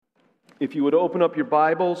If you would open up your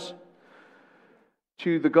Bibles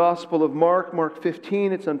to the Gospel of Mark, Mark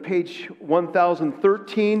 15, it's on page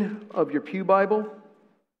 1013 of your pew Bible.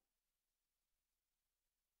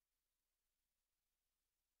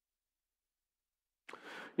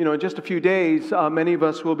 You know, in just a few days, many of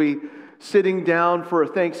us will be sitting down for a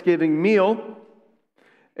Thanksgiving meal.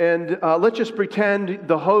 And let's just pretend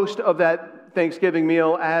the host of that Thanksgiving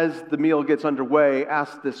meal, as the meal gets underway,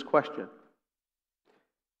 asks this question.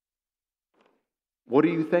 What are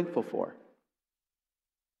you thankful for?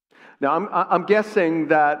 Now, I'm guessing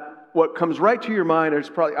that what comes right to your mind is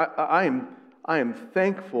probably, I am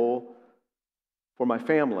thankful for my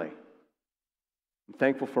family. I'm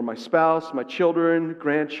thankful for my spouse, my children,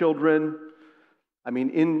 grandchildren. I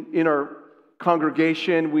mean, in our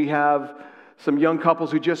congregation, we have some young couples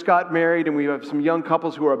who just got married, and we have some young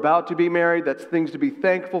couples who are about to be married. That's things to be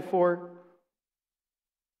thankful for.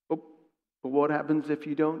 But what happens if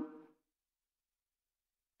you don't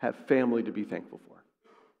have family to be thankful for?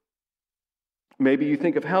 Maybe you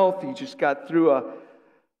think of health. You just got through a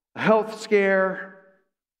health scare.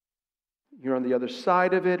 You're on the other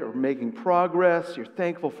side of it or making progress. You're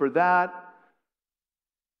thankful for that.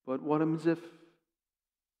 But what happens if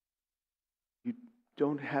you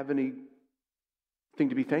don't have anything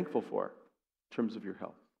to be thankful for in terms of your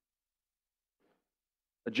health?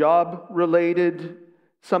 A job-related,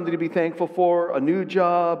 something to be thankful for, a new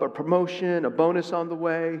job, a promotion, a bonus on the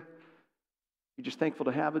way. You're just thankful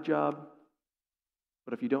to have a job.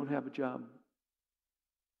 But if you don't have a job?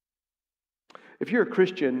 If you're a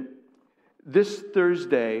Christian, this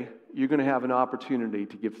Thursday, you're going to have an opportunity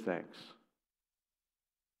to give thanks.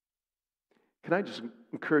 Can I just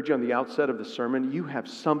encourage you on the outset of the sermon, you have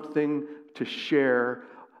something to share,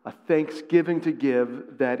 a thanksgiving to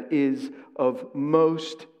give that is of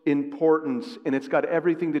most importance, and it's got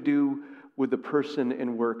everything to do with the person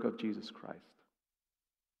and work of Jesus Christ.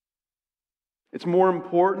 It's more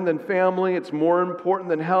important than family, it's more important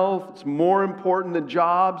than health, it's more important than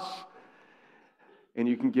jobs, and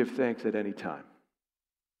you can give thanks at any time.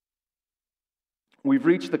 We've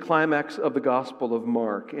reached the climax of the Gospel of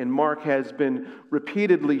Mark, and Mark has been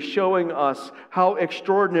repeatedly showing us how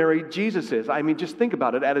extraordinary Jesus is. I mean, just think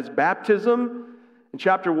about it. At his baptism, in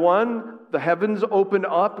chapter 1, the heavens open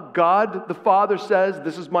up. God, the Father, says,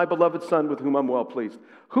 "This is my beloved Son with whom I'm well pleased."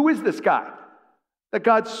 Who is this guy that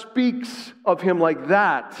God speaks of him like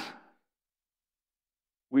that?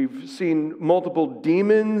 We've seen multiple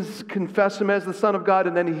demons confess him as the Son of God,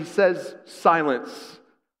 and then he says, "Silence."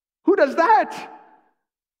 Who does that?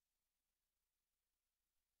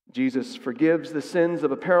 Jesus forgives the sins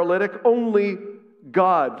of a paralytic. Only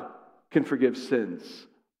God can forgive sins.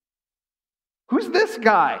 Who's this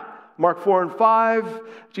guy? Mark 4 and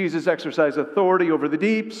 5, Jesus exercised authority over the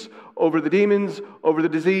deeps, over the demons, over the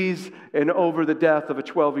disease, and over the death of a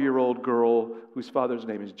 12-year-old girl whose father's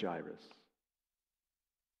name is Jairus.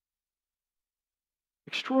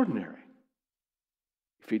 Extraordinary.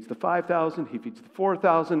 He feeds the 5,000, he feeds the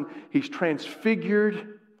 4,000, he's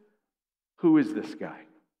transfigured. Who is this guy?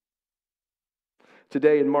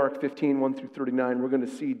 Today in Mark 15, 1 through 39, we're going to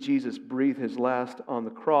see Jesus breathe his last on the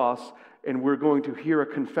cross, and we're going to hear a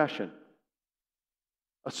confession.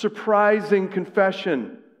 A surprising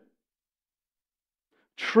confession.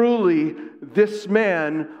 Truly, this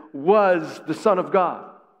man was the Son of God.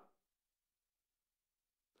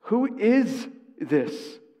 Who is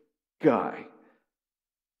this guy?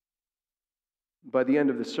 By the end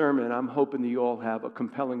of the sermon, I'm hoping that you all have a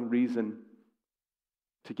compelling reason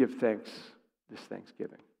to give thanks this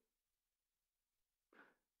Thanksgiving.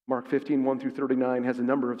 Mark 15, 1 through 39 has a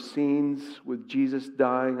number of scenes with Jesus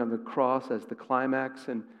dying on the cross as the climax.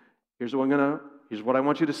 And here's what I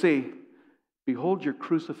want you to see. Behold your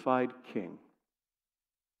crucified King,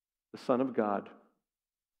 the Son of God,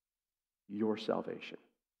 your salvation.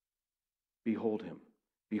 Behold him.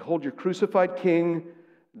 Behold your crucified King,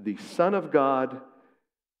 the Son of God,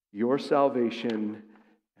 your salvation,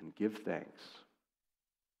 and give thanks.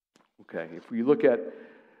 Okay, if we look at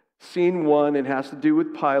scene 1, it has to do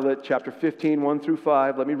with Pilate, chapter 15, 1 through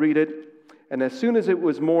 5. Let me read it. "And as soon as it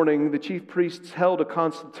was morning, the chief priests held a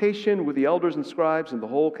consultation with the elders and scribes and the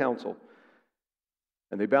whole council.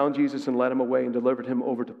 And they bound Jesus and led him away and delivered him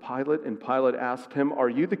over to Pilate. And Pilate asked him, 'Are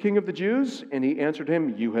you the king of the Jews?' And he answered him,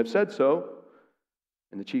 'You have said so.'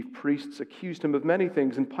 And the chief priests accused him of many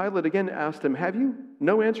things. And Pilate again asked him, 'Have you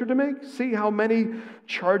no answer to make? See how many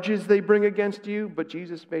charges they bring against you?' But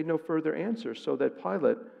Jesus made no further answer, so that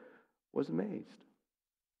Pilate was amazed."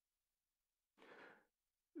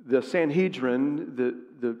 The Sanhedrin,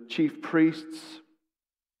 the chief priests,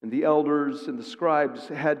 And the elders and the scribes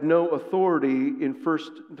had no authority in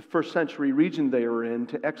the first century region they were in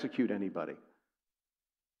to execute anybody.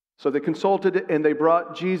 So they consulted and they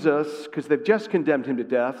brought Jesus, because they've just condemned him to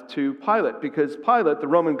death, to Pilate, because Pilate, the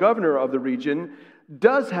Roman governor of the region,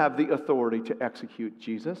 does have the authority to execute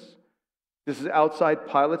Jesus. This is outside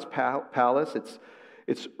Pilate's palace.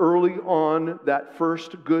 It's early on that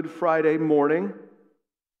first Good Friday morning.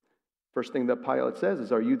 First thing that Pilate says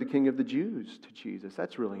is, "Are you the king of the Jews?" to Jesus.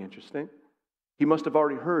 That's really interesting. He must have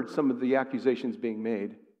already heard some of the accusations being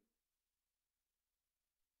made.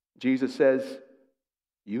 Jesus says,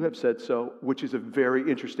 "You have said so," which is a very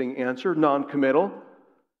interesting answer, non-committal.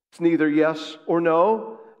 It's neither yes or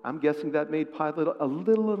no. I'm guessing that made Pilate a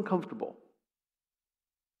little uncomfortable.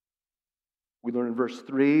 We learn in verse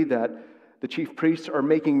 3 that the chief priests are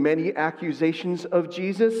making many accusations of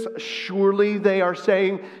Jesus. Surely they are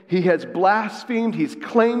saying he has blasphemed, he's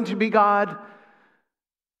claimed to be God.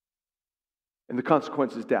 And the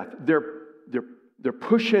consequence is death. They're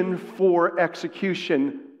pushing for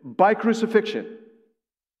execution by crucifixion.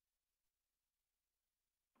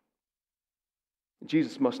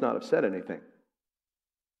 Jesus must not have said anything.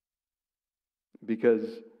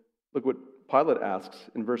 Because look what Pilate asks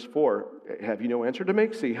in verse 4. "Have you no answer to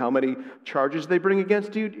make? See how many charges they bring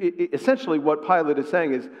against you?" Essentially what Pilate is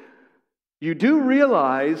saying is, you do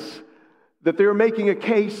realize that they're making a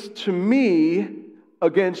case to me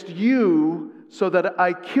against you so that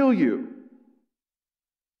I kill you.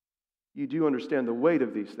 You do understand the weight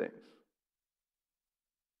of these things.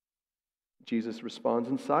 Jesus responds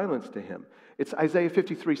in silence to him. It's Isaiah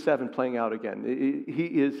 53:7 playing out again.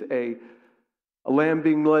 He is a lamb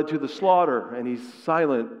being led to the slaughter, and he's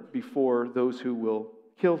silent before those who will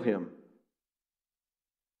kill him.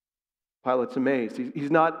 Pilate's amazed. He's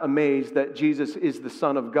not amazed that Jesus is the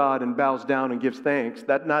Son of God and bows down and gives thanks.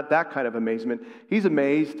 Not that kind of amazement. He's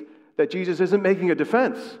amazed that Jesus isn't making a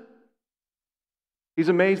defense. He's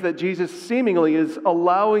amazed that Jesus seemingly is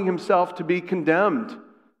allowing himself to be condemned.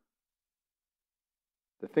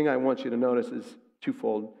 The thing I want you to notice is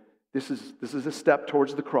twofold. This is a step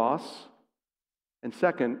towards the cross. And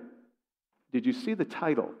second, did you see the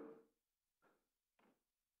title?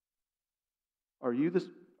 Are you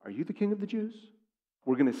the King of the Jews?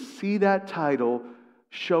 We're going to see that title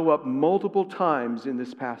show up multiple times in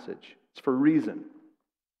this passage. It's for a reason.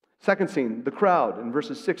 Second scene, the crowd in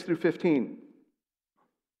verses 6 through 15.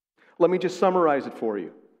 Let me just summarize it for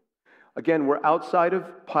you. Again, we're outside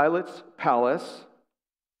of Pilate's palace.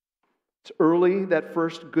 It's early that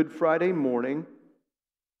first Good Friday morning.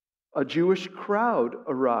 A Jewish crowd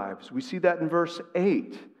arrives. We see that in verse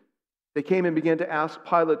 8. They came and began to ask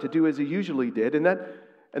Pilate to do as he usually did. And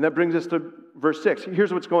that brings us to verse 6.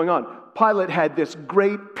 Here's what's going on. Pilate had this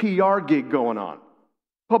great PR gig going on.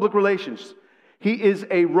 Public relations. He is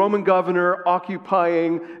a Roman governor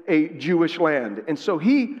occupying a Jewish land. And so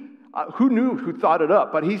who thought it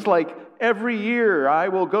up? But he's like, every year I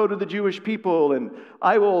will go to the Jewish people and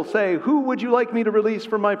I will say, "Who would you like me to release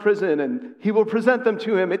from my prison?" And he will present them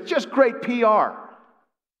to him. It's just great PR.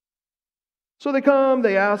 So they come,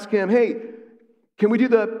 they ask him, "Hey, can we do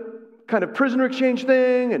the kind of prisoner exchange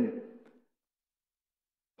thing?" And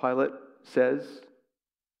Pilate says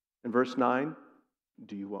in verse 9,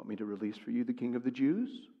 "Do you want me to release for you the King of the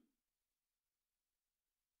Jews?"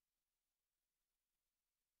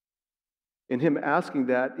 In him asking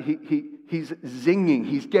that, he's zinging.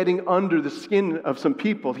 He's getting under the skin of some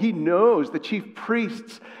people. He knows the chief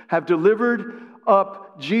priests have delivered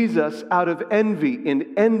up Jesus out of envy,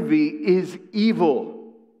 and envy is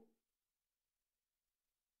evil.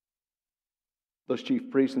 Those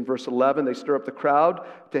chief priests in verse 11, they stir up the crowd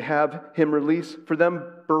to have him release for them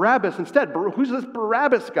Barabbas instead. Who's this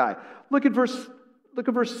Barabbas guy? Look at verse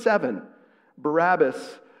 7.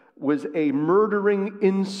 Barabbas was a murdering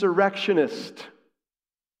insurrectionist.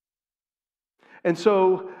 And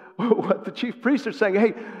so what the chief priests are saying,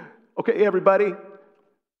 "Hey, okay, everybody,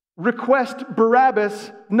 request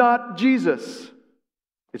Barabbas, not Jesus."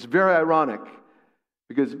 It's very ironic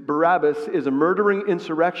because Barabbas is a murdering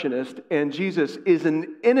insurrectionist and Jesus is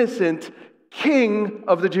an innocent king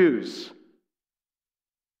of the Jews.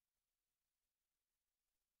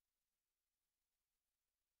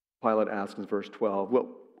 Pilate asks in verse 12,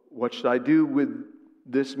 "Well, what should I do with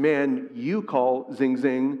this man you call Zing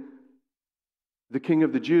Zing, the King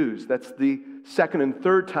of the Jews?" That's the second and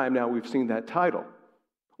third time now we've seen that title.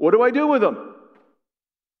 "What do I do with him?"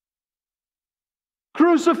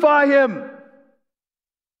 "Crucify him!"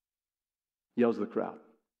 yells the crowd.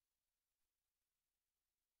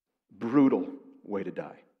 Brutal way to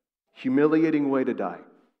die. Humiliating way to die.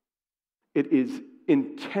 It is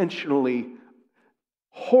intentionally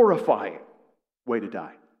Horrifying way to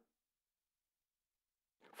die.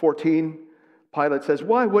 14, Pilate says,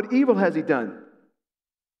 why? What evil has he done?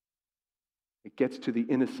 It gets to the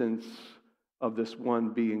innocence of this one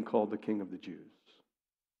being called the King of the Jews,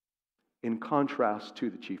 in contrast to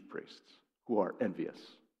the chief priests, who are envious.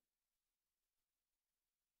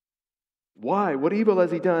 Why? What evil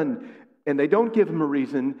has he done? And they don't give him a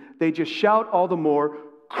reason. They just shout all the more,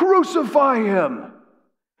 crucify him!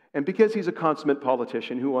 And because he's a consummate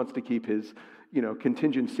politician who wants to keep his,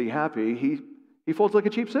 contingency happy, he folds like a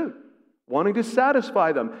cheap suit, wanting to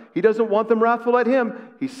satisfy them. He doesn't want them wrathful at him.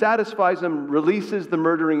 He satisfies them, releases the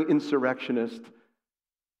murdering insurrectionist,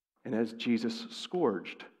 and has Jesus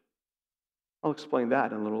scourged. I'll explain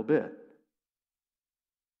that in a little bit.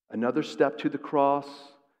 Another step to the cross,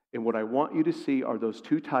 and what I want you to see are those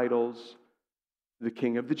two titles, the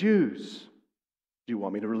King of the Jews. Do you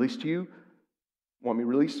want me to release to you? Want me to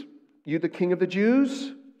release you the King of the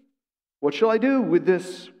Jews? What shall I do with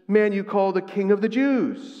this man you call the King of the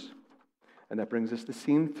Jews? And that brings us to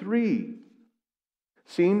scene 3.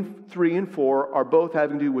 Scene 3 and 4 are both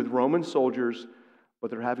having to do with Roman soldiers,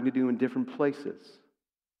 but they're having to do in different places.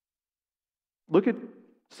 Look at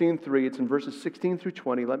scene 3. It's in verses 16 through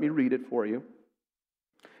 20. Let me read it for you.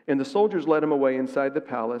 And the soldiers led him away inside the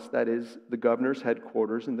palace, that is, the governor's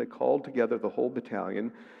headquarters, and they called together the whole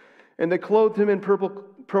battalion. And they clothed him in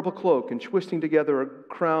purple cloak, and twisting together a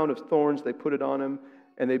crown of thorns, they put it on him,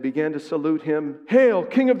 and they began to salute him, Hail,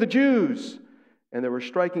 King of the Jews! And they were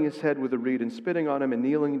striking his head with a reed and spitting on him and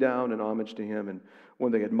kneeling down in homage to him. And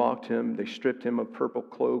when they had mocked him, they stripped him of purple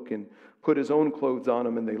cloak and put his own clothes on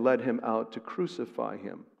him, and they led him out to crucify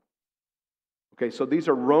him. Okay, so these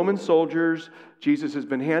are Roman soldiers. Jesus has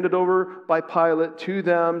been handed over by Pilate to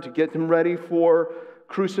them to get them ready for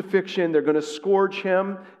crucifixion. They're going to scourge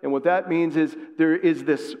him. And what that means is there is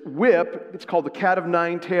this whip. It's called the cat of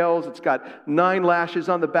nine tails. It's got 9 lashes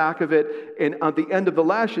on the back of it. And on the end of the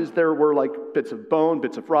lashes, there were like bits of bone,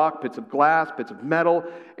 bits of rock, bits of glass, bits of metal.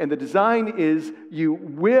 And the design is you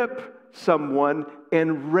whip someone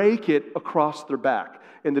and rake it across their back.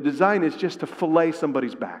 And the design is just to fillet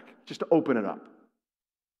somebody's back, just to open it up.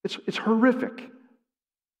 It's horrific.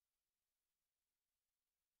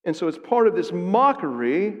 And so as part of this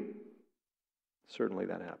mockery, certainly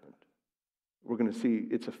that happened. We're going to see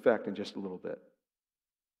its effect in just a little bit.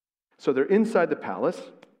 So they're inside the palace,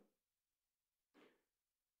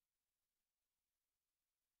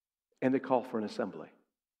 and they call for an assembly.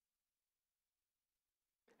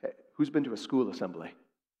 Hey, who's been to a school assembly?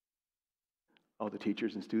 All the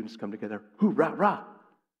teachers and students come together. Hoorah, rah!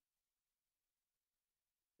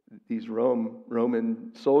 These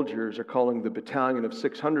Roman soldiers are calling the battalion of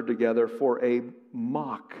 600 together for a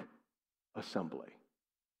mock assembly.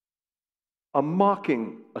 A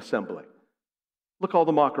mocking assembly. Look all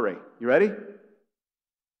the mockery. You ready?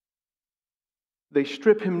 They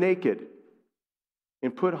strip him naked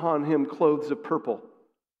and put on him clothes of purple.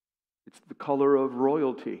 It's the color of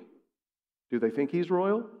royalty. Do they think he's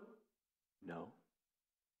royal? No.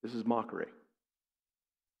 This is mockery.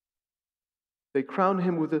 They crown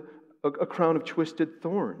him with a crown of twisted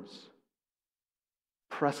thorns.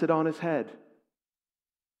 Press it on his head.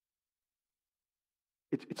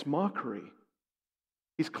 It's mockery.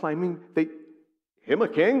 He's claiming him a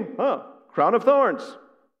king? Huh, crown of thorns.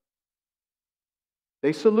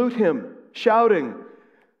 They salute him, shouting,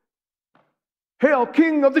 Hail,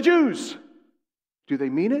 King of the Jews! Do they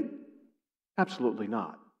mean it? Absolutely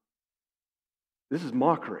not. This is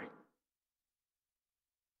mockery.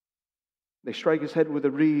 They strike his head with a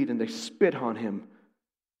reed and they spit on him.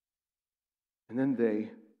 And then they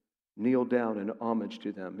kneel down in homage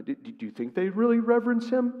to them. Do you think they really reverence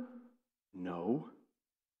him? No.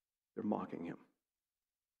 They're mocking him.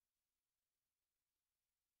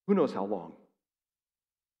 Who knows how long?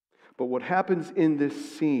 But what happens in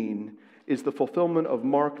this scene is the fulfillment of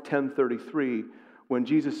Mark 10:33, when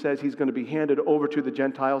Jesus says he's going to be handed over to the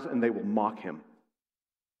Gentiles and they will mock him,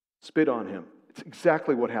 spit on him. It's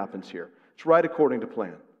exactly what happens here. It's right according to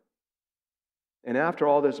plan. And after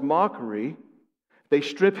all this mockery, they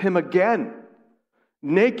strip him again,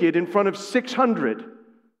 naked in front of 600,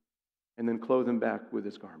 and then clothe him back with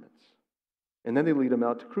his garments. And then they lead him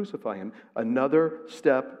out to crucify him. Another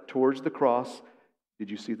step towards the cross. Did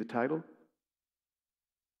you see the title?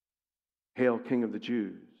 Hail, King of the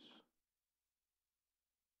Jews.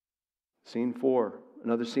 Scene 4,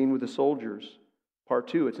 another scene with the soldiers. Part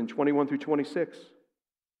 2, it's in 21 through 26.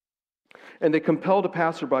 And they compelled a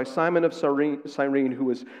passerby, Simon of Cyrene, who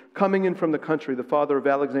was coming in from the country, the father of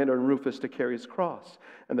Alexander and Rufus, to carry his cross.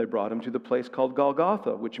 And they brought him to the place called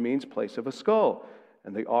Golgotha, which means place of a skull.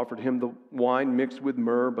 And they offered him the wine mixed with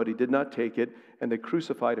myrrh, but he did not take it. And they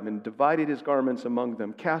crucified him and divided his garments among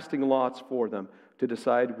them, casting lots for them to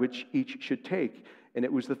decide which each should take. And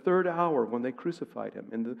it was the third hour when they crucified him.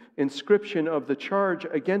 And the inscription of the charge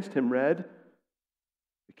against him read,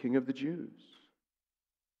 "The King of the Jews."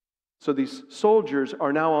 So these soldiers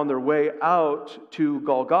are now on their way out to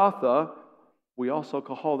Golgotha. We also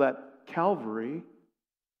call that Calvary.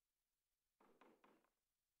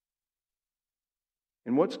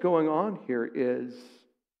 And what's going on here is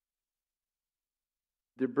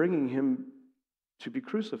they're bringing him to be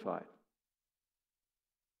crucified.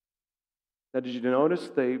 Now, did you notice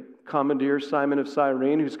they commandeer Simon of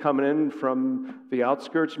Cyrene, who's coming in from the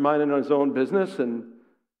outskirts, minding his own business, and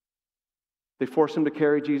they force him to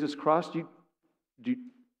carry Jesus' cross? Do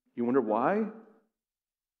you wonder why?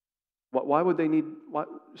 Why would they need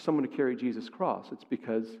someone to carry Jesus' cross? It's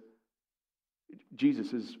because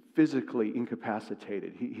Jesus is physically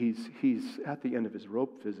incapacitated. He's at the end of his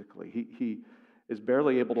rope physically. He is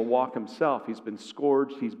barely able to walk himself. He's been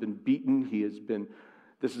scourged. He's been beaten.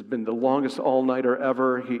 This has been the longest all-nighter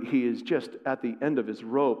ever. He is just at the end of his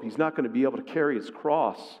rope. He's not going to be able to carry his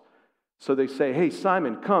cross. So they say, "Hey,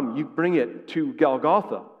 Simon, come, you bring it to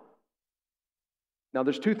Golgotha." Now,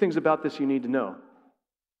 there's two things about this you need to know.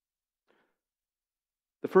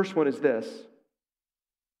 The first one is this.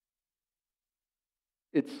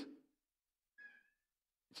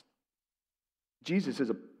 Jesus is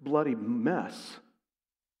a bloody mess.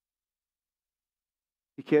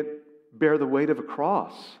 He can't bear the weight of a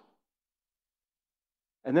cross.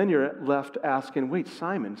 And then you're left asking, wait,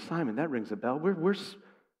 Simon, that rings a bell. Where's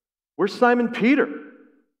Simon Peter?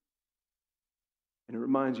 And it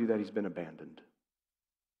reminds you that he's been abandoned.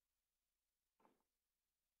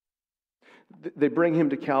 They bring him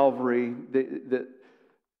to Calvary.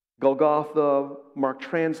 Golgotha, Mark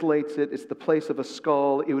translates it, it's the place of a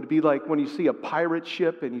skull. It would be like when you see a pirate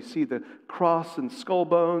ship and you see the cross and skull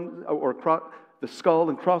bones, or the skull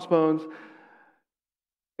and crossbones,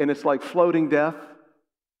 and it's like floating death.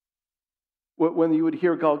 When you would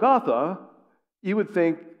hear Golgotha, you would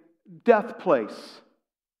think death place,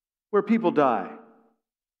 where people die,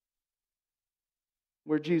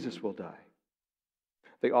 where Jesus will die.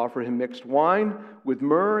 They offer him mixed wine with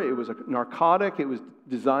myrrh. It was a narcotic. It was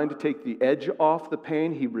designed to take the edge off the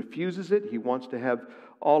pain. He refuses it. He wants to have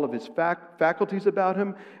all of his faculties about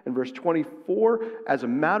him. In verse 24, as a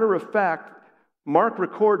matter of fact, Mark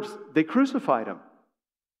records they crucified him.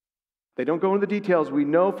 They don't go into the details. We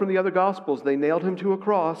know from the other Gospels they nailed him to a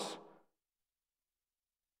cross.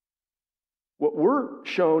 What we're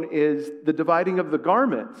shown is the dividing of the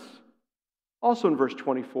garments, also in verse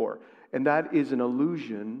 24. And that is an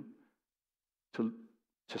allusion to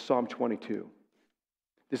Psalm 22.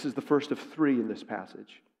 This is the first of three in this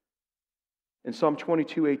passage. In Psalm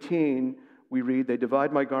 22:18, we read, "They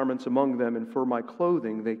divide my garments among them, and for my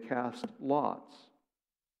clothing they cast lots."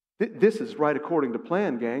 This is right according to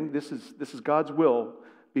plan, gang. This is God's will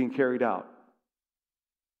being carried out.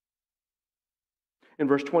 In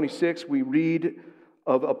verse 26, we read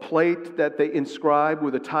of a plate that they inscribe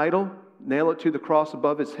with a title, nail it to the cross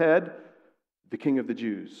above his head, "The King of the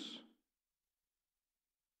Jews."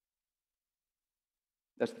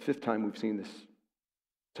 That's the fifth time we've seen this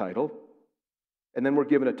title. And then we're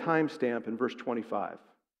given a timestamp in verse 25.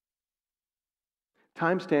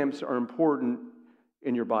 Timestamps are important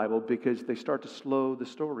in your Bible because they start to slow the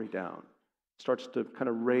story down. It starts to kind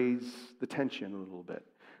of raise the tension a little bit.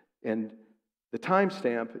 And the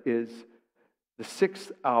timestamp is the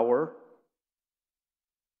 6th hour,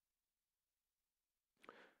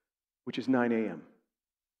 which is 9 a.m.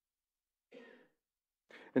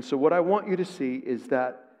 And so what I want you to see is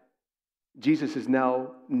that Jesus is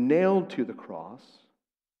now nailed to the cross,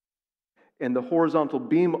 and the horizontal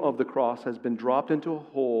beam of the cross has been dropped into a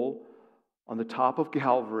hole on the top of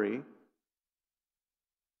Calvary,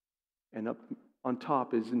 and up on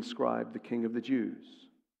top is inscribed, "The King of the Jews."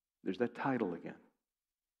 There's that title again.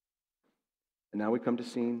 And now we come to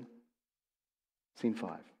scene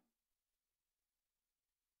 5.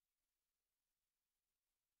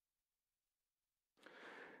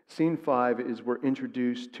 Scene 5 is we're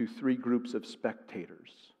introduced to three groups of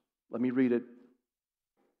spectators. Let me read it,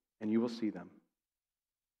 and you will see them.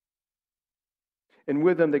 "And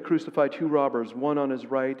with them they crucified two robbers, one on his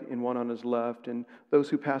right and one on his left. And those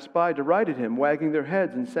who passed by derided him, wagging their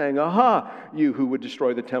heads and saying, 'Aha, you who would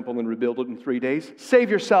destroy the temple and rebuild it in 3 days,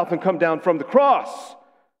 save yourself and come down from the cross.'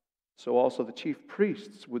 So also the chief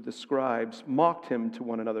priests with the scribes mocked him to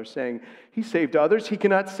one another, saying, 'He saved others, he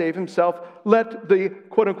cannot save himself. Let the,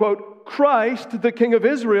 quote-unquote, Christ, the King of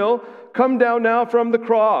Israel, come down now from the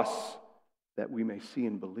cross, that we may see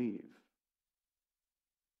and believe.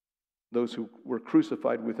 Those who were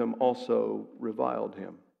crucified with him also reviled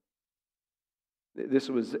him. This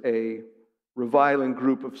was a reviling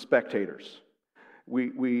group of spectators.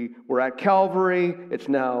 We were at Calvary. It's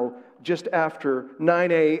now just after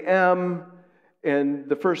 9 a.m., and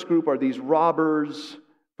the first group are these robbers.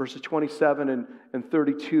 Verses 27 and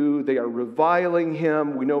 32, they are reviling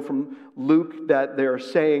him. We know from Luke that they are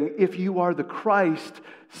saying, if you are the Christ,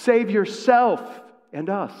 save yourself and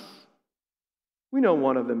us. We know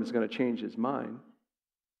one of them is going to change his mind.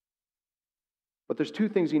 But there's two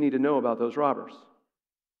things you need to know about those robbers.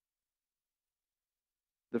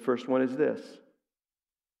 The first one is this.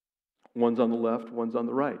 One's on the left, one's on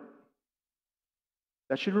the right.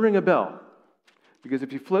 That should ring a bell. Because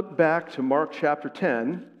if you flip back to Mark chapter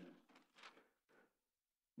 10,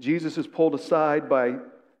 Jesus is pulled aside by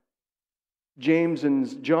James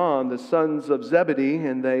and John, the sons of Zebedee,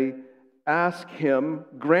 and they ask him,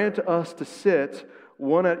 grant us to sit,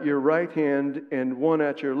 one at your right hand and one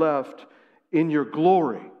at your left, in your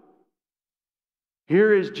glory.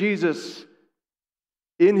 Here is Jesus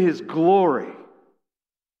in his glory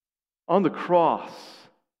on the cross,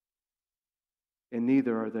 and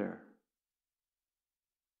neither are there.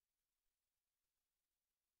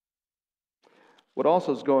 What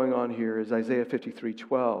also is going on here is Isaiah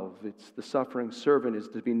 53:12. It's the suffering servant is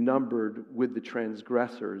to be numbered with the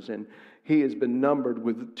transgressors, and he has been numbered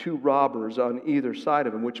with two robbers on either side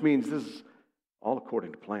of him, which means this is all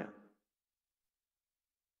according to plan.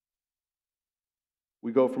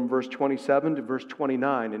 We go from verse 27 to verse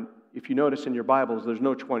 29, and if you notice in your Bibles, there's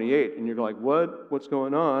no 28, and you're like, what? What's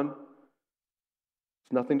going on?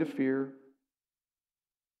 It's nothing to fear.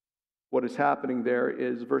 What is happening there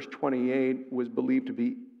is verse 28 was believed to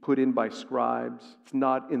be put in by scribes. It's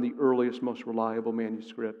not in the earliest, most reliable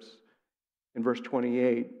manuscripts. In verse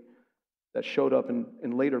 28, that showed up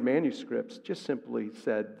in later manuscripts, just simply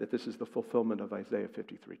said that this is the fulfillment of Isaiah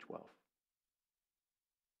 53:12.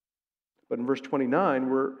 But in verse 29,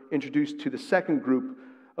 we're introduced to the second group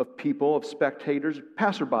of people, of spectators,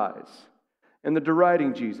 passerbys, and they're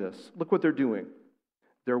deriding Jesus. Look what they're doing.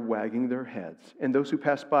 They're wagging their heads. And those who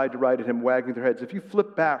passed by derided him, wagging their heads. If you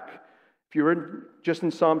flip back, if you're just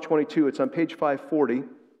in Psalm 22, it's on page 540.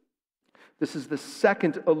 This is the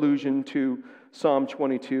second allusion to Psalm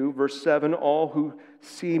 22. Verse 7, all who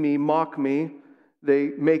see me mock me. They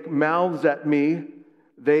make mouths at me.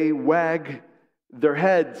 They wag their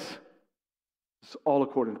heads. It's all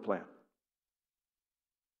according to plan.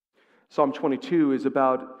 Psalm 22 is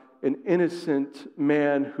about an innocent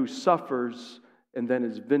man who suffers and then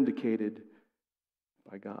is vindicated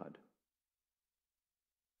by God.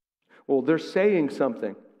 Well, they're saying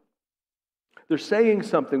something. They're saying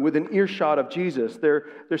something with an earshot of Jesus.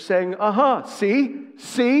 They're saying,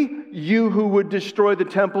 see, you who would destroy the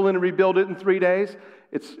temple and rebuild it in 3 days.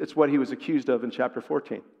 It's what he was accused of in chapter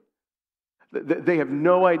 14. They have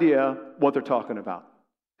no idea what they're talking about.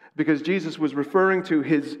 Because Jesus was referring to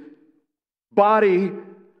his body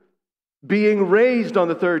being raised on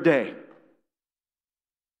the third day.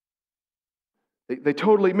 They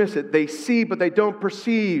totally miss it. They see, but they don't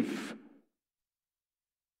perceive.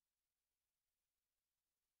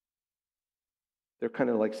 They're kind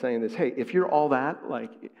of like saying this, hey, if you're all that,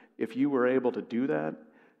 like if you were able to do that,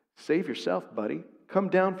 save yourself, buddy. Come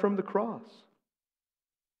down from the cross.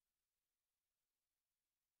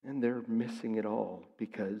 And they're missing it all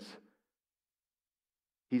because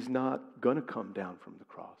he's not going to come down from the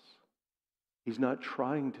cross. He's not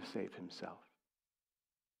trying to save himself.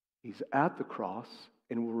 He's at the cross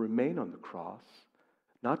and will remain on the cross,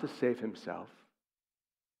 not to save himself,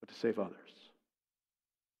 but to save others.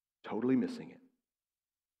 Totally missing it.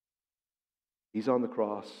 He's on the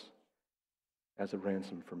cross as a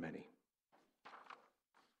ransom for many.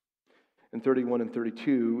 In 31 and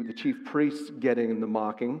 32, the chief priests getting in the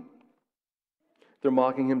mocking. They're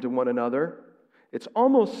mocking him to one another. It's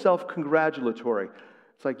almost self-congratulatory.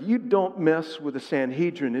 It's like, you don't mess with the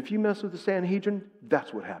Sanhedrin. If you mess with the Sanhedrin,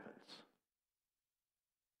 that's what happens.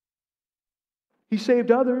 He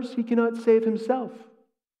saved others. He cannot save himself.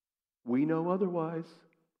 We know otherwise.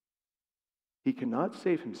 He cannot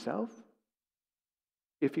save himself.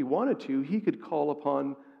 If he wanted to, he could call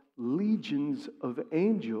upon legions of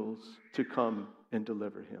angels to come and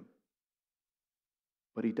deliver him.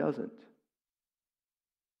 But he doesn't.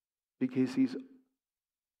 Because he's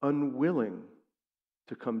unwilling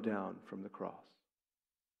to come down from the cross.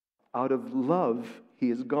 Out of love, he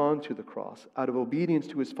has gone to the cross. Out of obedience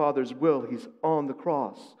to his Father's will, he's on the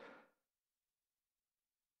cross.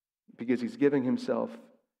 Because he's giving himself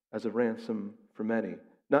as a ransom for many.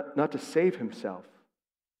 Not to save himself,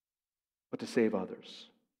 but to save others.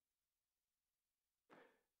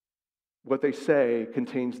 What they say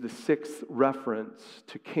contains the sixth reference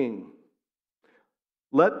to king.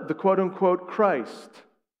 Let the quote-unquote Christ,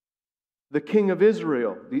 the King of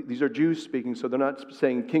Israel, these are Jews speaking, so they're not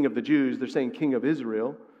saying King of the Jews, they're saying King of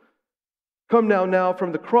Israel, come now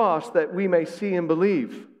from the cross that we may see and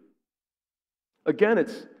believe. Again,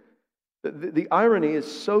 it's the irony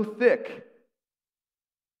is so thick.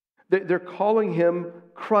 They're calling him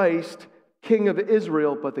Christ, King of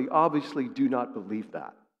Israel, but they obviously do not believe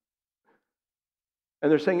that.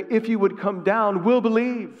 And they're saying, if you would come down, we'll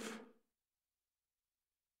believe.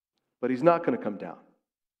 But he's not going to come down.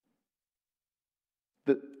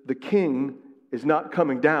 The king is not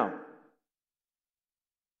coming down.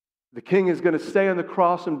 The king is going to stay on the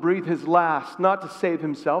cross and breathe his last, not to save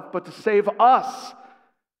himself, but to save us.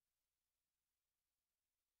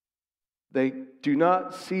 They do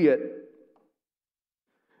not see it.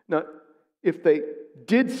 Now, if they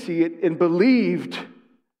did see it and believed,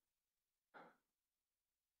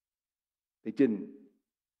 they didn't.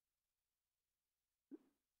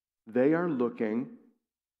 They are looking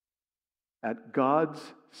at God's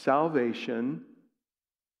salvation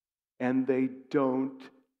and they don't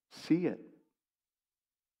see it.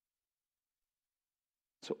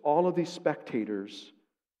 So all of these spectators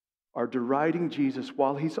are deriding Jesus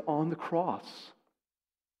while he's on the cross.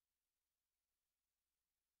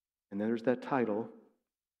 And then there's that title,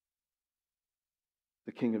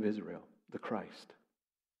 the King of Israel, the Christ.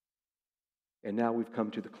 And now we've come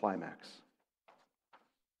to the climax.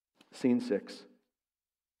 Scene 6,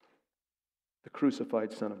 the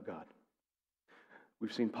crucified Son of God.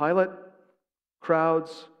 We've seen Pilate,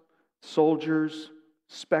 crowds, soldiers,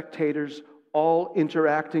 spectators, all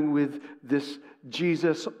interacting with this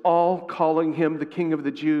Jesus, all calling him the King of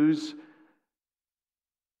the Jews,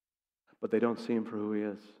 but they don't see him for who he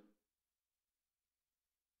is.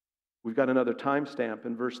 We've got another timestamp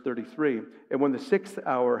in verse 33. And when the 6th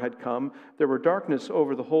hour had come, there were darkness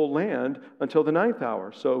over the whole land until the 9th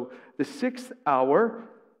hour. So the 6th hour,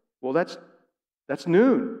 well, that's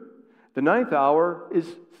noon. The 9th hour is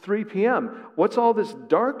 3 p.m. What's all this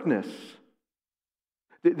darkness?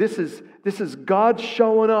 This is God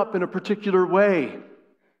showing up in a particular way.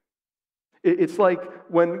 It's like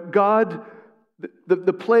when God,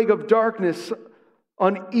 the plague of darkness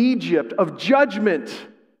on Egypt, of judgment.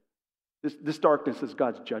 This darkness is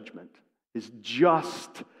God's judgment, His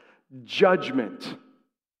just judgment,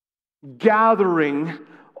 gathering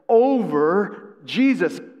over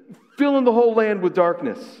Jesus, filling the whole land with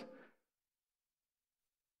darkness.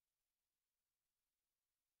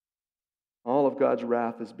 All of God's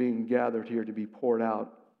wrath is being gathered here to be poured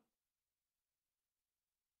out.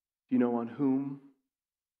 Do you know on whom?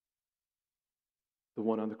 The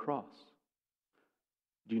one on the cross.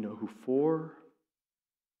 Do you know who for?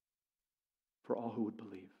 For all who would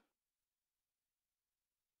believe.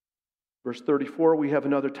 Verse 34, we have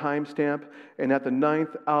another timestamp. And at the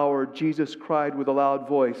 9th hour, Jesus cried with a loud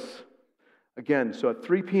voice. Again, so at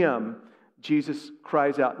 3 p.m., Jesus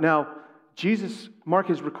cries out. Now, Mark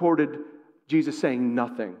has recorded Jesus saying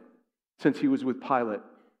nothing since he was with Pilate.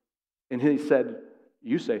 And he said,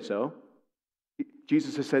 you say so.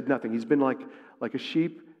 Jesus has said nothing. He's been like a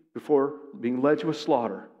sheep before being led to a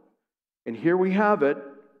slaughter. And here we have it.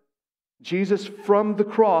 Jesus from the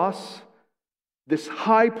cross, this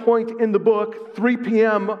high point in the book, 3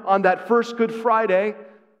 p.m. on that first Good Friday.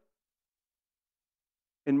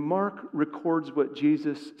 And Mark records what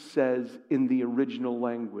Jesus says in the original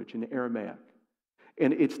language, in Aramaic.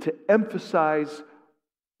 And it's to emphasize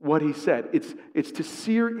what he said. It's to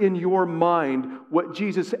sear in your mind what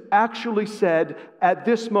Jesus actually said at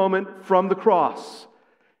this moment from the cross.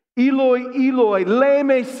 Eloi, Eloi,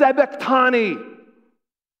 lema sabachthani.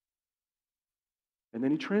 And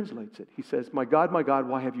then he translates it. He says, my God,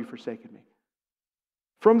 why have you forsaken me?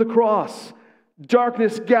 From the cross,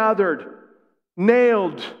 darkness gathered,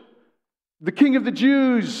 nailed, the King of the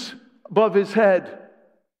Jews above his head.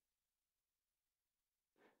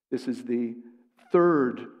 This is the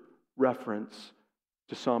third reference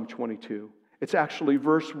to Psalm 22. It's actually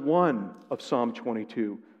verse 1 of Psalm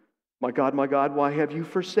 22. My God, why have you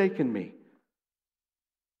forsaken me?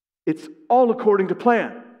 It's all according to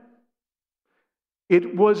plan.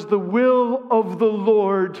 It was the will of the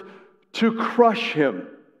Lord to crush him.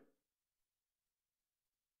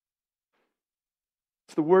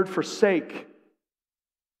 It's the word forsake.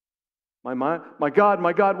 My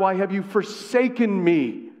God, why have you forsaken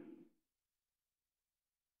me?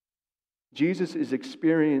 Jesus is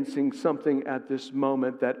experiencing something at this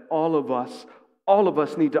moment that all of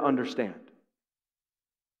us need to understand.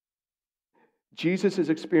 Jesus is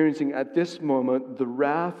experiencing at this moment the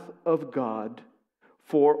wrath of God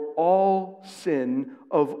for all sin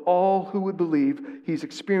of all who would believe. He's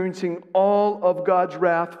experiencing all of God's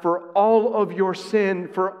wrath for all of your sin,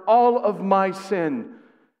 for all of my sin.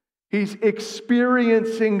 He's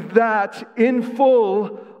experiencing that in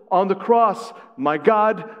full on the cross. My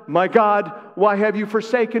God, why have you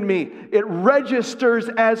forsaken me? It registers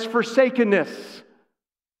as forsakenness.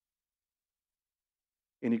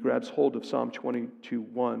 And he grabs hold of Psalm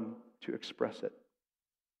 22:1 to express it.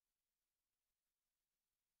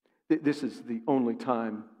 This is the only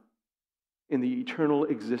time in the eternal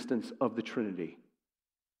existence of the Trinity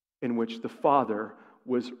in which the Father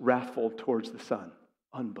was wrathful towards the Son.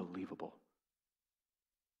 Unbelievable.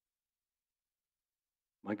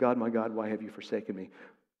 My God, why have you forsaken me?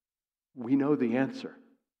 We know the answer.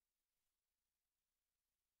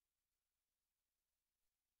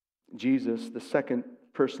 Jesus, the second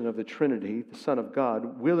person of the Trinity, the Son of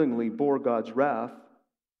God, willingly bore God's wrath.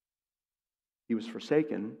 He was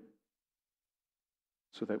forsaken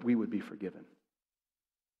so that we would be forgiven.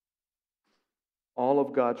 All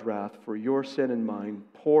of God's wrath for your sin and mine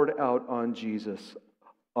poured out on Jesus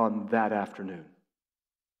on that afternoon.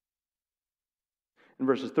 In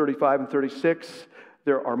verses 35 and 36,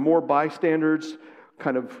 there are more bystanders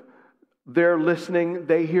they're listening.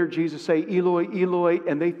 They hear Jesus say, Eloi, Eloi,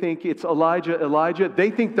 and they think it's Elijah, Elijah. They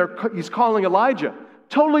think he's calling Elijah.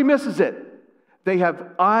 Totally misses it. They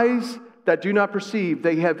have eyes that do not perceive.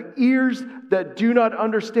 They have ears that do not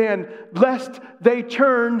understand, lest they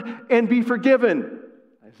turn and be forgiven.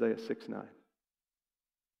 Isaiah 6:9.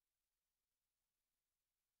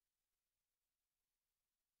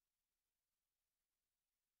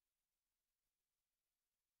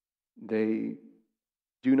 They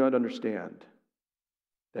do not understand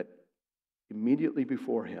that immediately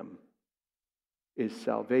before him is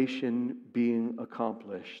salvation being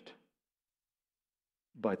accomplished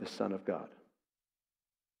by the Son of God.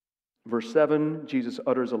 Verse 7, Jesus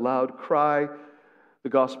utters a loud cry. The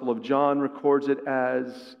Gospel of John records it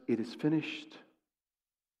as, "It is finished."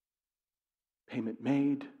 Payment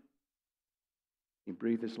made. He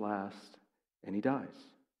breathed his last, and he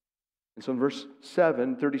dies. And so in verse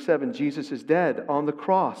 37, Jesus is dead on the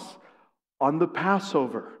cross, on the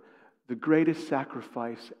Passover, the greatest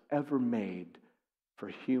sacrifice ever made for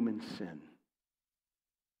human sin.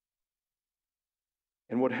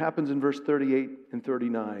 And what happens in verse 38 and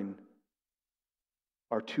 39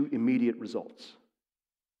 are two immediate results.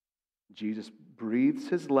 Jesus breathes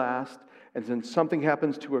his last, and then something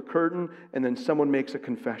happens to a curtain, and then someone makes a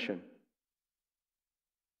confession.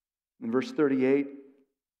 In verse 38,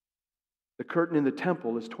 the curtain in the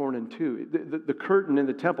temple is torn in two. The curtain in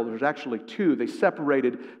the temple, there's actually two. They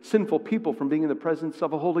separated sinful people from being in the presence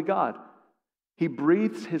of a holy God. He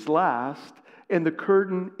breathes his last, and the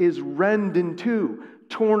curtain is rent in two,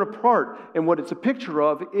 torn apart. And what it's a picture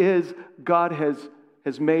of is God has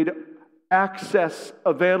made access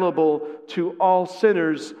available to all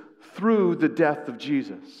sinners through the death of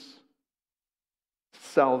Jesus.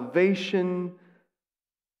 Salvation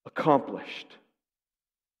accomplished.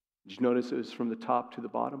 Did you notice it was from the top to the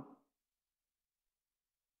bottom?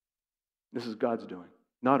 This is God's doing,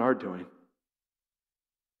 not our doing.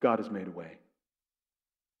 God has made a way.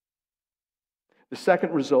 The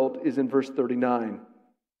second result is in verse 39.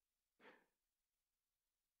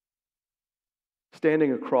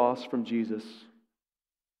 Standing across from Jesus,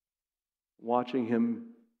 watching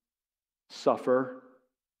him suffer,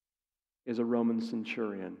 is a Roman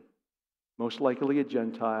centurion, most likely a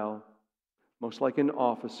Gentile, most like an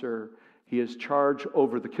officer. He has charge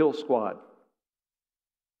over the kill squad.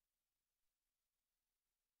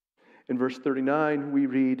 In verse 39, we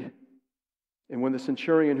read, "And when the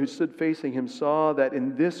centurion who stood facing him saw that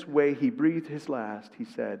in this way he breathed his last, he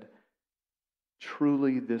said,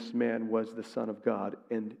 'Truly this man was the Son of God.'"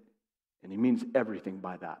 And he means everything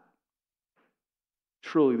by that.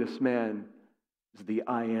 Truly this man is the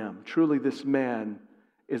I am. Truly this man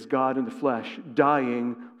is God in the flesh,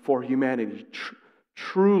 dying for humanity.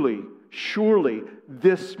 Truly, surely,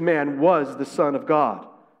 this man was the Son of God.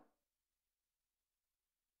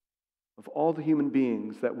 Of all the human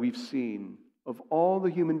beings that we've seen,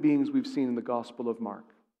 in the Gospel of Mark,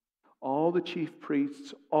 all the chief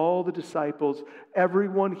priests, all the disciples,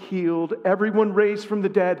 everyone healed, everyone raised from the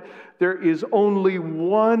dead, there is only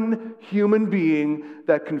one human being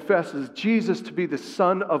that confesses Jesus to be the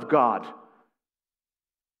Son of God.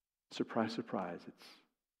 Surprise, surprise,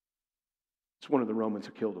 it's one of the Romans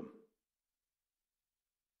who killed him.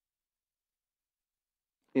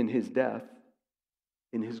 In his death,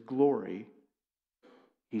 in his glory,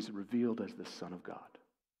 he's revealed as the Son of God.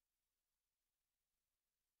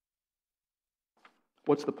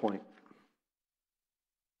 What's the point?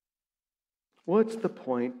 What's the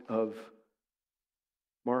point of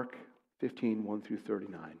Mark 15, 1 through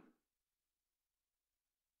 39?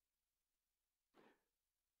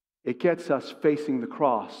 It gets us facing the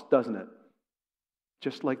cross, doesn't it?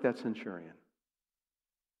 Just like that centurion.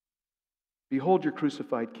 Behold your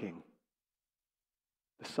crucified King,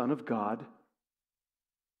 the Son of God,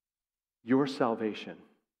 your salvation,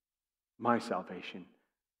 my salvation.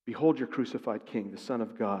 Behold your crucified King, the Son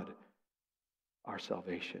of God, our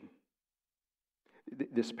salvation.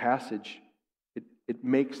 This passage, it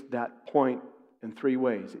makes that point in three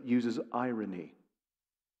ways. It uses irony.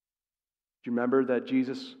 Do you remember that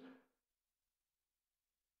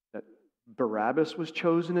that Barabbas was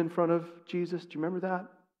chosen in front of Jesus? Do you remember that?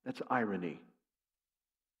 That's irony.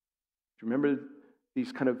 Do you remember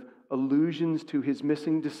these kind of allusions to his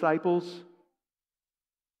missing disciples?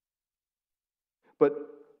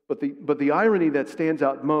 But the irony that stands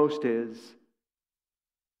out most is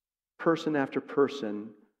person after person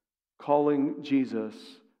calling Jesus,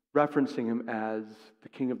 referencing him as the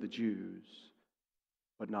King of the Jews,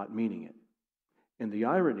 but not meaning it. And the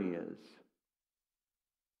irony is,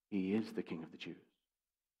 he is the King of the Jews.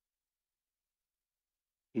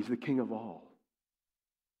 He's the King of all.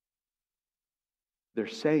 They're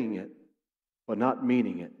saying it, but not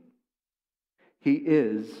meaning it. He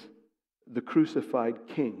is the crucified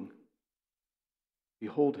King.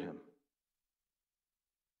 Behold him.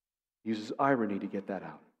 He uses irony to get that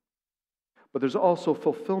out. But there's also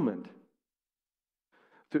fulfillment.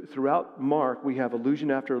 Throughout Mark, we have allusion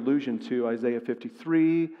after allusion to Isaiah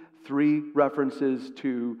 53, 3 references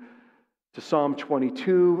to Psalm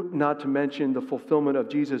 22, not to mention the fulfillment of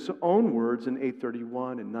Jesus' own words in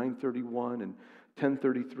 8:31 and 9:31 and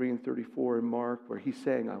 10:33 and 34 in Mark, where he's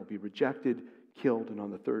saying, I will be rejected, killed, and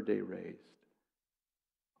on the third day raised.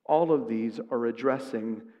 All of these are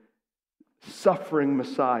addressing suffering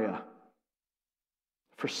Messiah,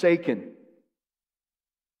 forsaken.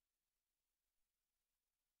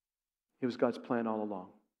 It was God's plan all along.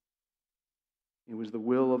 It was the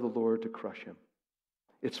will of the Lord to crush him.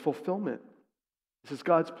 It's fulfillment. This is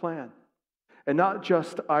God's plan. And not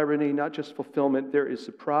just irony, not just fulfillment, there is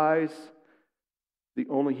surprise. The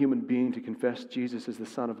only human being to confess Jesus as the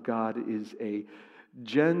Son of God is a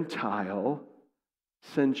Gentile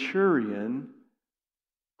centurion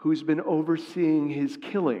who's been overseeing his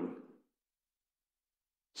killing.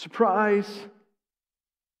 Surprise!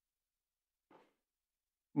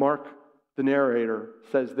 Mark, the narrator,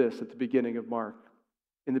 says this at the beginning of Mark.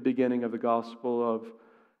 In the beginning of the gospel of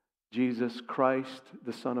Jesus Christ,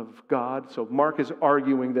 the Son of God. So Mark is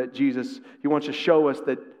arguing that he wants to show us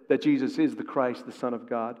that Jesus is the Christ, the Son of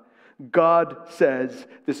God. God says,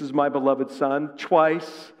 this is my beloved Son,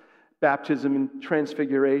 twice, baptism and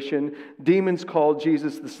transfiguration. Demons call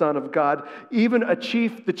Jesus the Son of God. Even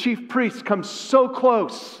the chief priest comes so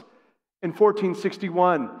close in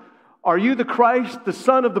 1461. Are you the Christ, the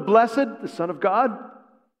Son of the Blessed, the Son of God?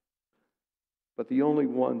 But the only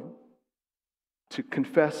one to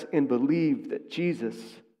confess and believe that Jesus,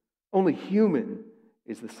 only human,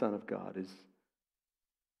 is the Son of God, is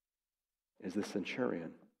the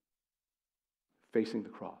centurion facing the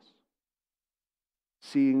cross,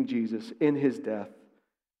 seeing Jesus in his death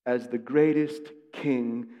as the greatest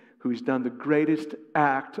king who's done the greatest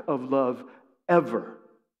act of love ever,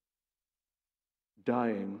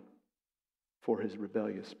 dying for his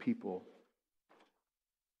rebellious people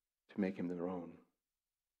to make him their own.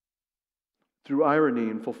 Through irony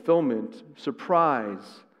and fulfillment,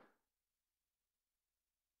 surprise,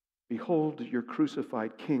 behold your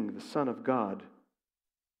crucified King, the Son of God,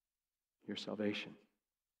 your salvation.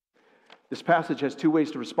 This passage has two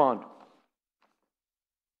ways to respond.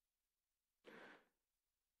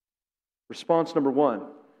 Response number one,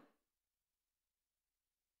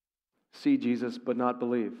 see Jesus but not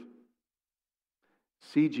believe.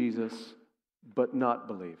 See Jesus but not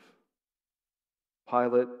believe.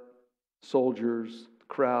 Pilate, soldiers,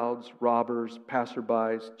 crowds, robbers,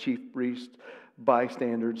 passerbys, chief priests,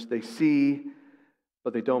 bystanders, they see,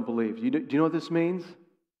 but they don't believe. Do you know what this means?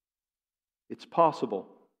 It's possible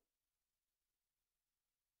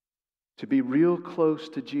to be real close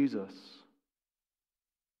to Jesus,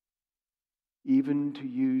 even to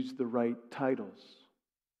use the right titles,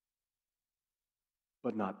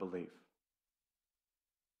 but not believe.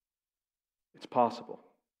 It's possible.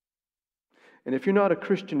 And if you're not a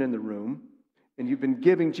Christian in the room, and you've been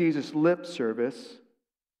giving Jesus lip service,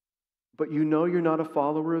 but you know you're not a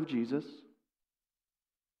follower of Jesus,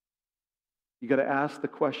 you got to ask the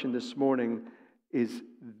question this morning, is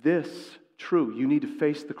this true? You need to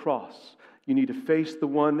face the cross. You need to face the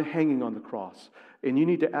one hanging on the cross. And you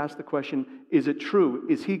need to ask the question, is it true?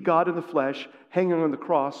 Is he God in the flesh hanging on the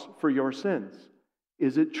cross for your sins?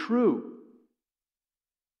 Is it true?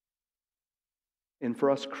 And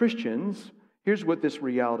for us Christians, here's what this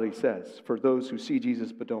reality says for those who see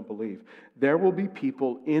Jesus but don't believe. There will be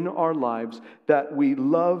people in our lives that we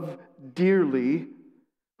love dearly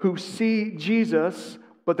who see Jesus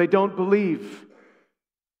but they don't believe.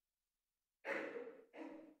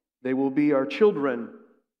 They will be our children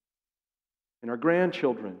and our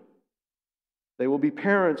grandchildren. They will be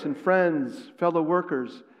parents and friends, fellow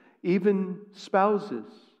workers, even spouses.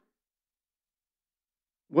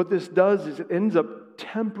 What this does is it ends up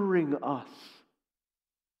tempering us.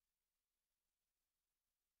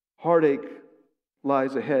 Heartache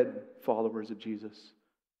lies ahead, followers of Jesus,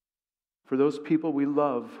 for those people we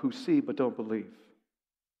love who see but don't believe.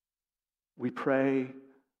 We pray,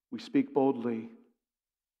 we speak boldly,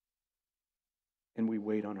 and we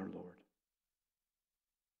wait on our Lord.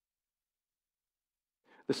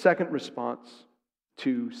 The second response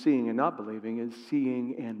to seeing and not believing is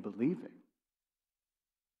seeing and believing.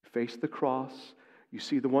 You face the cross, you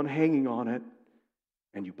see the one hanging on it,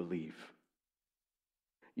 and you believe.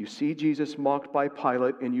 You see Jesus mocked by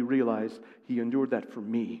Pilate, and you realize he endured that for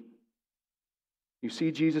me. You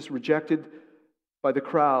see Jesus rejected by the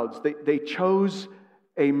crowds. They chose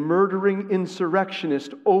a murdering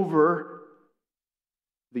insurrectionist over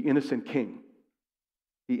the innocent king.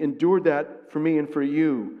 He endured that for me and for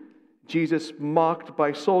you. Jesus mocked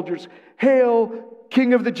by soldiers. Hail,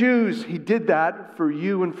 King of the Jews! He did that for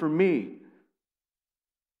you and for me.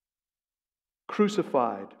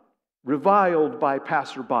 Crucified, reviled by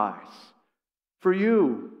passerbys. For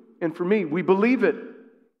you and for me. We believe it.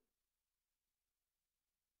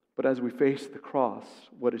 But as we face the cross,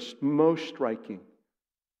 what is most striking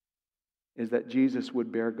is that Jesus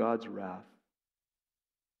would bear God's wrath,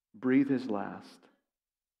 breathe his last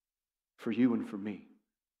for you and for me.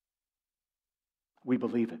 We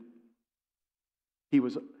believe it. He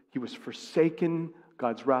was forsaken,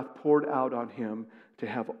 God's wrath poured out on him to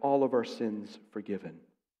have all of our sins forgiven.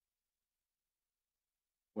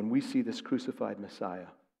 When we see this crucified Messiah,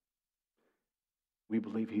 we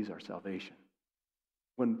believe he's our salvation.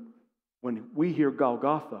 When we hear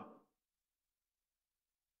Golgotha,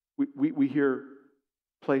 we hear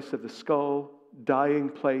place of the skull, dying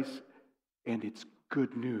place, and it's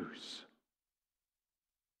good news.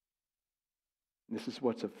 This is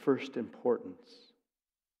what's of first importance.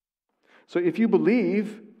 So if you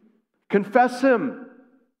believe, confess him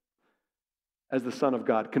as the Son of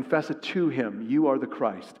God. Confess it to him. You are the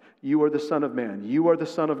Christ. You are the Son of Man. You are the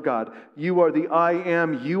Son of God. You are the I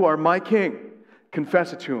am. You are my King.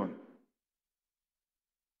 Confess it to him.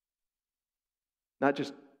 Not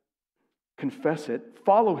just confess it,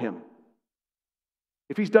 follow him.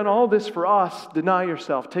 If he's done all this for us, deny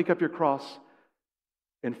yourself, take up your cross,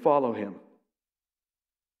 and follow him.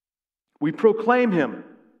 We proclaim him.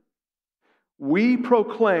 We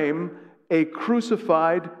proclaim a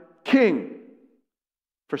crucified king.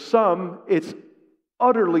 For some, it's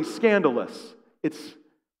utterly scandalous. It's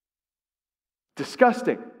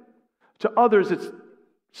disgusting. To others,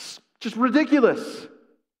 it's just ridiculous.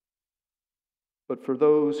 But for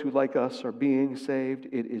those who, like us, are being saved,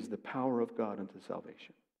 it is the power of God unto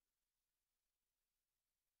salvation.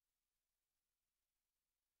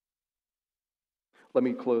 Let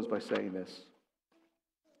me close by saying this.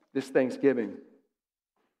 This Thanksgiving,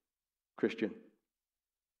 Christian,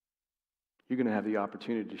 you're going to have the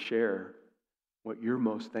opportunity to share what you're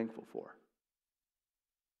most thankful for.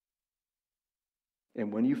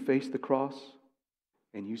 And when you face the cross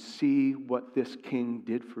and you see what this King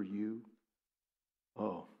did for you,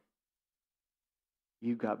 oh,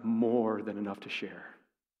 you got more than enough to share.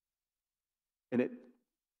 And it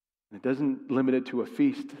doesn't limit it to a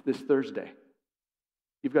feast this Thursday.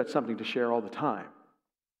 You've got something to share all the time.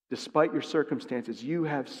 Despite your circumstances, you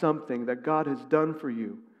have something that God has done for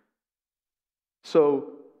you.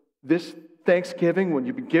 So this Thanksgiving, when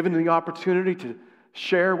you've been given the opportunity to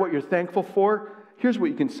share what you're thankful for, here's what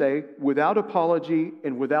you can say without apology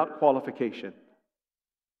and without qualification.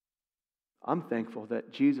 I'm thankful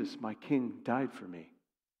that Jesus, my King, died for me.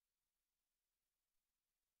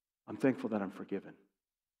 I'm thankful that I'm forgiven.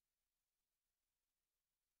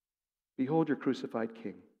 Behold your crucified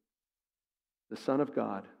King, the Son of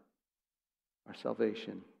God, our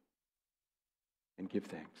salvation, and give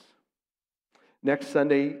thanks. Next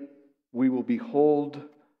Sunday, we will behold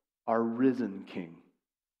our risen King,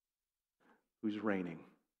 who's reigning.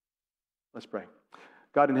 Let's pray.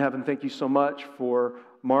 God in heaven, thank you so much for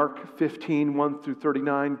Mark 15, 1 through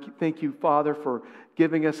 39. Thank you, Father, for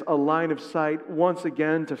giving us a line of sight once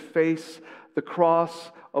again to face the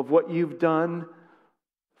cross of what you've done.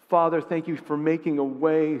 Father, thank you for making a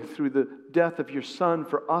way through the death of your Son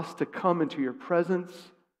for us to come into your presence.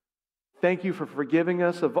 Thank you for forgiving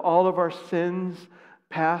us of all of our sins,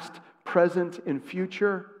 past, present, and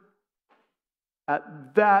future.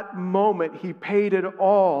 At that moment, he paid it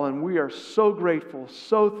all, and we are so grateful,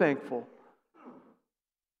 so thankful.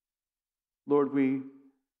 Lord, we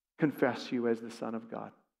confess you as the Son of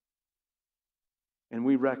God. And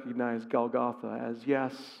we recognize Golgotha as,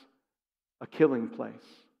 yes, a killing place,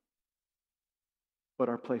 but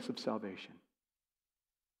our place of salvation.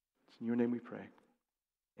 It's in your name we pray.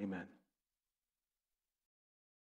 Amen.